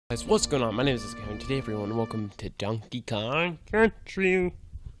Guys, what's going on? My name is Lazer Cow, and today, everyone, welcome to Donkey Kong Country.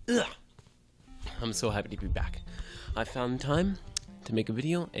 Ugh. I'm so happy to be back. I found time to make a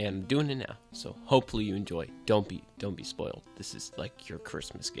video, and I'm doing it now. So hopefully you enjoy. Don't be spoiled. This is like your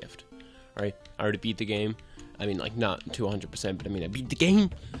Christmas gift. All right, I already beat the game. I mean, like not to 100%, but I mean I beat the game,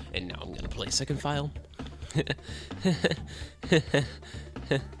 and now I'm gonna play second file.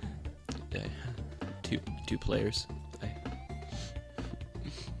 Two players.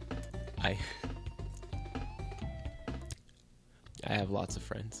 I have lots of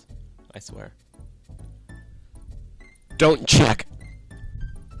friends, I swear. Don't check!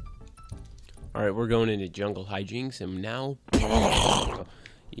 Alright, we're going into jungle hijinks, and now...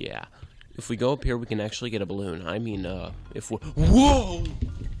 yeah. If we go up here, we can actually get a balloon. I mean, if we're... Whoa!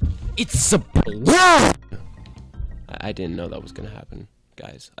 It's a balloon! I didn't know that was gonna happen,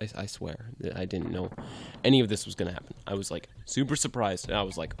 guys. I swear. I didn't know any of this was gonna happen. I was, like, super surprised, and I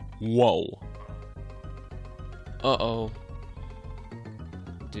was like, whoa. Uh-oh.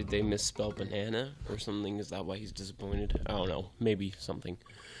 Did they misspell banana or something? Is that why he's disappointed? I don't know. Maybe something.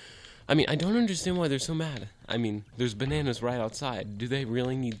 I mean, I don't understand why they're so mad. I mean, there's bananas right outside. Do they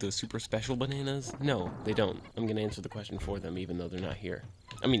really need the super special bananas? No, they don't. I'm gonna answer the question for them, even though they're not here.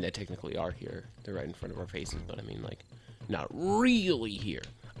 I mean, they technically are here. They're right in front of our faces, but I mean, like, not really here.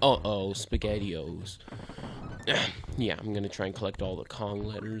 Uh-oh, SpaghettiOs. Yeah, I'm gonna try and collect all the Kong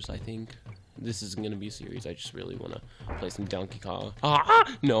letters, I think. This isn't gonna be a series. I just really wanna play some Donkey Kong.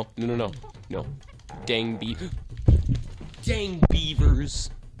 Ah! No. Dang beavers.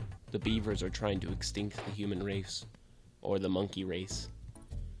 The beavers are trying to extinct the human race. Or the monkey race.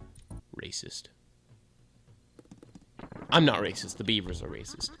 Racist. I'm not racist. The beavers are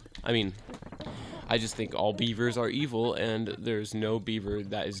racist. I mean, I just think all beavers are evil, and there's no beaver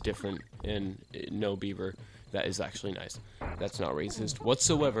that is different, and no beaver that is actually nice. That's not racist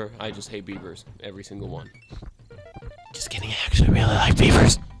whatsoever. I just hate beavers. Every single one. Just kidding. I actually really like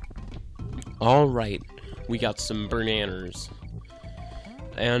beavers. Alright. We got some bananas.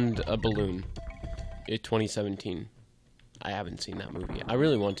 And a balloon. 2017. I haven't seen that movie yet. I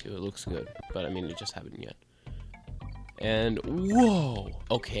really want to. It looks good. But I mean, I just haven't yet. And, whoa!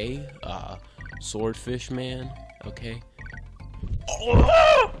 Okay. Swordfish man. Okay.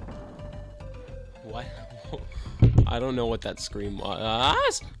 Oh! What? I don't know what that scream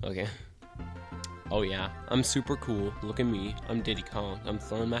was. Okay. Oh yeah, I'm super cool. Look at me. I'm Diddy Kong. I'm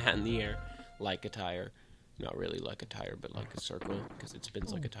throwing my hat in the air like a tire. Not really like a tire, but like a circle, because it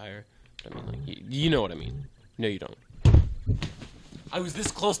spins like a tire. But I mean, like, you know what I mean. No, you don't. I was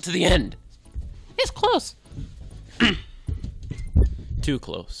this close to the end. It's close. Too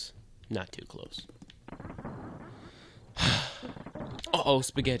close. Not too close. Uh-oh,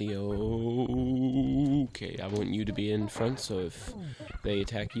 SpaghettiO. Okay, I want you to be in front, so if they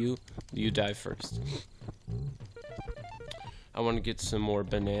attack you, you die first. I want to get some more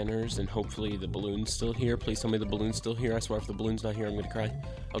bananas, and hopefully the balloon's still here. Please tell me the balloon's still here. I swear if the balloon's not here, I'm going to cry.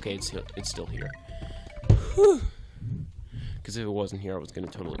 Okay, it's still here. Whew. Because if it wasn't here, I was going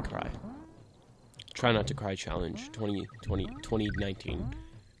to totally cry. Try not to cry challenge 2019.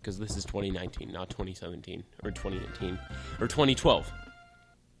 Because this is 2019, not 2017, or 2018, or 2012.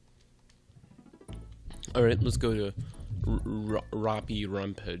 Alright, let's go to Roppy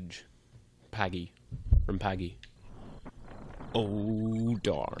Rumpage. Rumpaggy. Oh,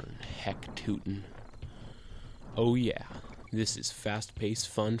 darn. Heck tootin'. Oh, yeah. This is fast-paced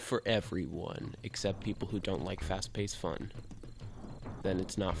fun for everyone, except people who don't like fast-paced fun. Then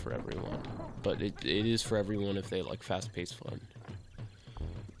it's not for everyone. But it is for everyone if they like fast-paced fun.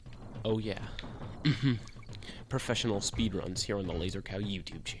 Oh yeah. Professional speedruns here on the Lazer Cow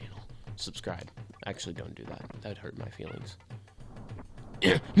YouTube channel. Subscribe. Actually, don't do that. That'd hurt my feelings.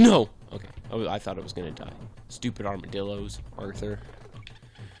 No! Okay. I thought I was gonna die. Stupid armadillos, Arthur.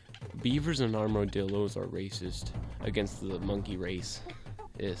 Beavers and armadillos are racist against the monkey race.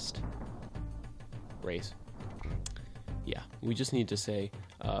 Race. Yeah, we just need to say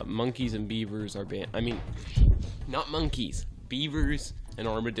monkeys and beavers are banned. I mean, not monkeys. Beavers and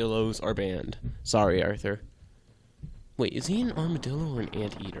armadillos are banned. Sorry, Arthur. Wait, is he an armadillo or an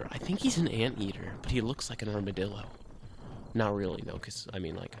anteater? I think he's an anteater, but he looks like an armadillo. Not really, though, because, I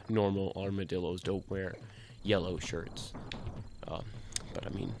mean, like, normal armadillos don't wear yellow shirts. But, I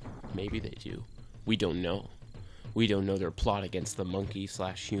mean, maybe they do. We don't know. We don't know their plot against the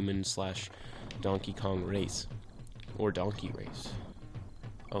monkey/human/Donkey Kong race. Or donkey race.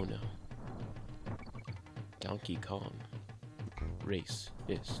 Oh, no. Donkey Kong.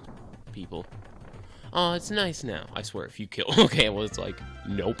 Racist people. Oh, it's nice now. I swear, if you kill... Okay, well, it's like,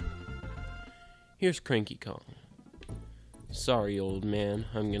 nope. Here's Cranky Kong. Sorry, old man,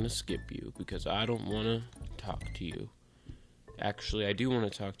 I'm gonna skip you because I don't want to talk to you. Actually, I do want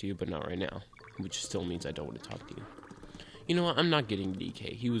to talk to you, but not right now, which still means I don't want to talk to you. You know what, I'm not getting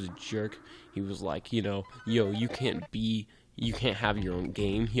DK. He was a jerk. He was like, you know, yo, you can't have your own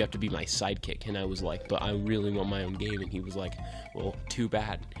game. You have to be my sidekick. And I was like, but I really want my own game. And he was like, well, too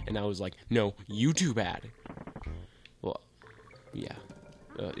bad. And I was like, no, you too bad. Well, yeah,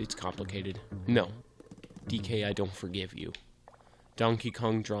 it's complicated. No, DK, I don't forgive you. Donkey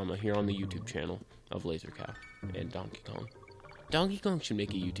Kong drama here on the YouTube channel of Lazer Cow and Donkey Kong. Donkey Kong should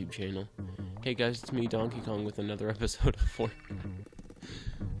make a YouTube channel. Hey guys, it's me, Donkey Kong, with another episode of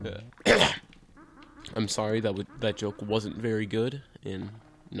I'm sorry, that joke wasn't very good, and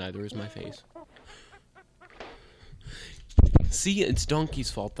neither is my face. See, it's Donkey's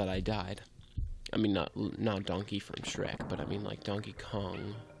fault that I died. I mean, not Donkey from Shrek, but I mean like Donkey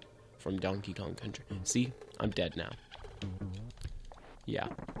Kong from Donkey Kong Country. See, I'm dead now. Yeah.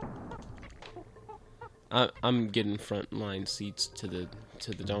 I'm getting front line seats to the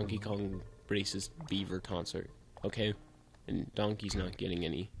Donkey Kong racist beaver concert, okay? And Donkey's not getting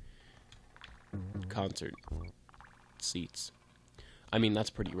any concert seats. I mean, that's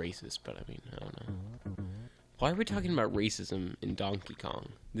pretty racist, but I mean, I don't know. Why are we talking about racism in Donkey Kong?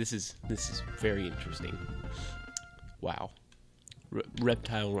 This is very interesting. Wow.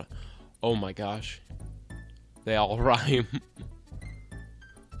 Reptile. Oh my gosh. They all rhyme.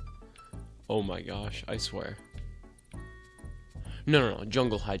 Oh my gosh, I swear. No,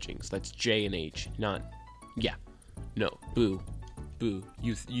 Jungle Hijinks. That's J and H, not... Yeah. No, boo. Boo.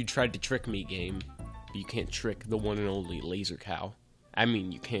 You tried to trick me, game. But you can't trick the one and only Lazer Cow. I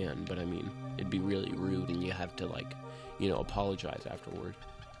mean, you can, but I mean, it'd be really rude, and you have to, like, you know, apologize afterward.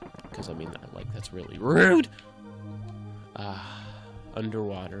 Because, I mean, that's really rude!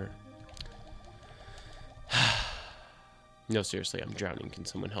 Underwater. No, seriously, I'm drowning. Can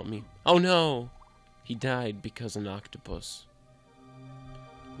someone help me? Oh no! He died because of an octopus.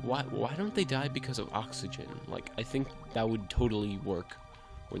 Why don't they die because of oxygen? Like, I think that would totally work.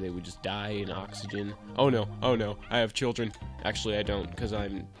 Where they would just die in oxygen. Oh no, I have children. Actually, I don't, because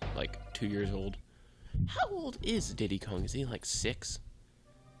I'm, like, 2 years old. How old is Diddy Kong? Is he, like, 6?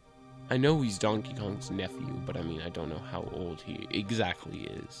 I know he's Donkey Kong's nephew, but I mean, I don't know how old he exactly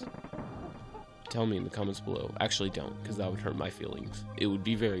is. Tell me in the comments below. Actually, don't, because that would hurt my feelings. It would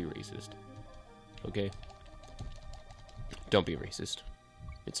be very racist. Okay? Don't be racist.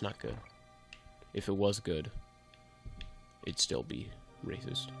 It's not good. If it was good, it'd still be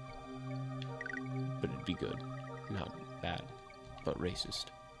racist. But it'd be good. Not bad, but racist.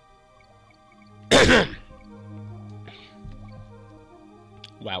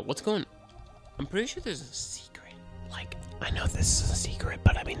 Wow, what's going on? I'm pretty sure there's a secret. Like, I know this is a secret,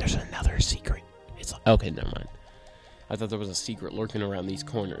 but I mean, there's another secret. It's like, okay, never mind. I thought there was a secret lurking around these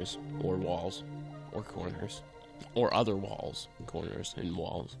corners, or walls, or corners, or other walls, corners, and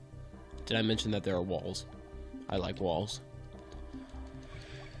walls. Did I mention that there are walls? I like walls.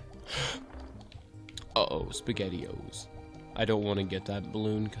 Uh-oh, SpaghettiOs. I don't want to get that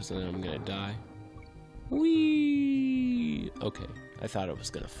balloon, because then I'm gonna die. Whee! Okay, I thought it was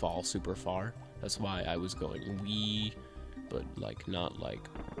gonna fall super far. That's why I was going wee, but, like, not like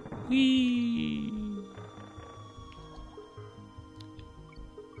wee.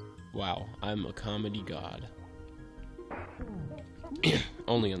 Wow, I'm a comedy god.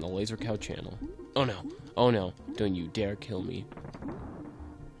 Only on the Lazer Cow channel. Oh no, don't you dare kill me.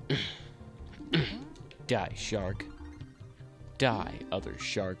 Die, shark. Die, other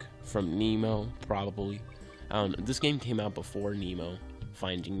shark. From Nemo, probably. I don't know. This game came out before Nemo.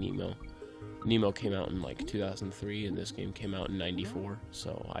 Finding Nemo. Nemo came out in like 2003, and this game came out in 94.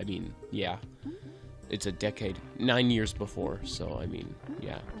 So, I mean, yeah. It's a decade. 9 years before. So, I mean,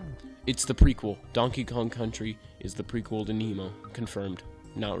 yeah. It's the prequel. Donkey Kong Country is the prequel to Nemo. Confirmed.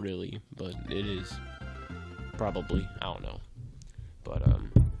 Not really, but it is. Probably. I don't know. But,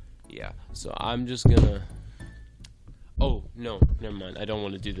 yeah. So, I'm just gonna... Oh, no. Never mind. I don't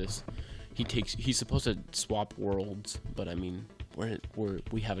want to do this. He's supposed to swap worlds, but I mean,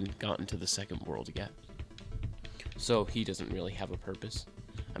 we haven't gotten to the second world yet. So, he doesn't really have a purpose.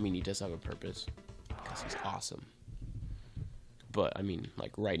 I mean, he does have a purpose, because he's awesome. But, I mean,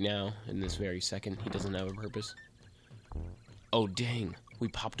 like, right now, in this very second, he doesn't have a purpose. Oh, dang. We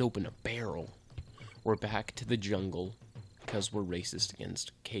popped open a barrel. We're back to the jungle, because we're racist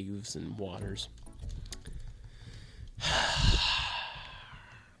against caves and waters.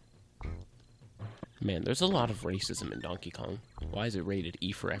 Man, there's a lot of racism in Donkey Kong. Why is it rated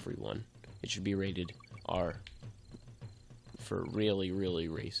E for everyone? It should be rated R for really, really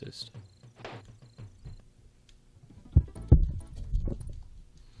racist.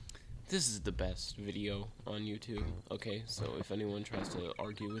 this is the best video on YouTube, okay? So if anyone tries to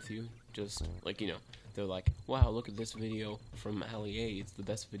argue with you, just, like, you know, they're like, wow, look at this video from Ali A, it's the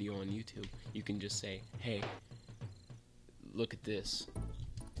best video on YouTube. You can just say, hey, look at this.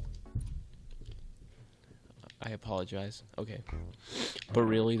 I apologize. Okay. But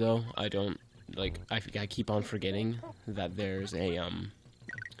really, though, I don't, like, I keep on forgetting that there's a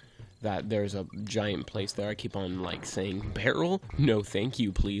giant place there. I keep on, like, saying, barrel? No, thank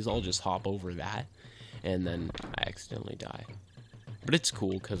you, please. I'll just hop over that. And then I accidentally die. But it's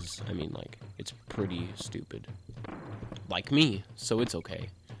cool, because, I mean, like, it's pretty stupid. Like me, so it's okay.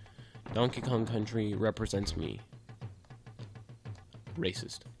 Donkey Kong Country represents me.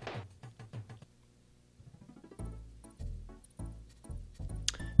 Racist.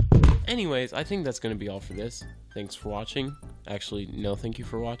 Anyways, I think that's going to be all for this. Thanks for watching. Actually, no thank you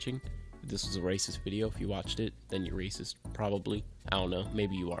for watching. If this was a racist video. If you watched it, then you're racist. Probably. I don't know.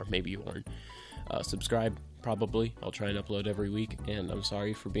 Maybe you are. Maybe you aren't. Subscribe. Probably. I'll try and upload every week. And I'm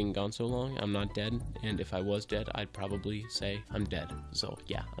sorry for being gone so long. I'm not dead. And if I was dead, I'd probably say I'm dead. So,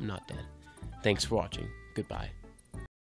 yeah, I'm not dead. Thanks for watching. Goodbye.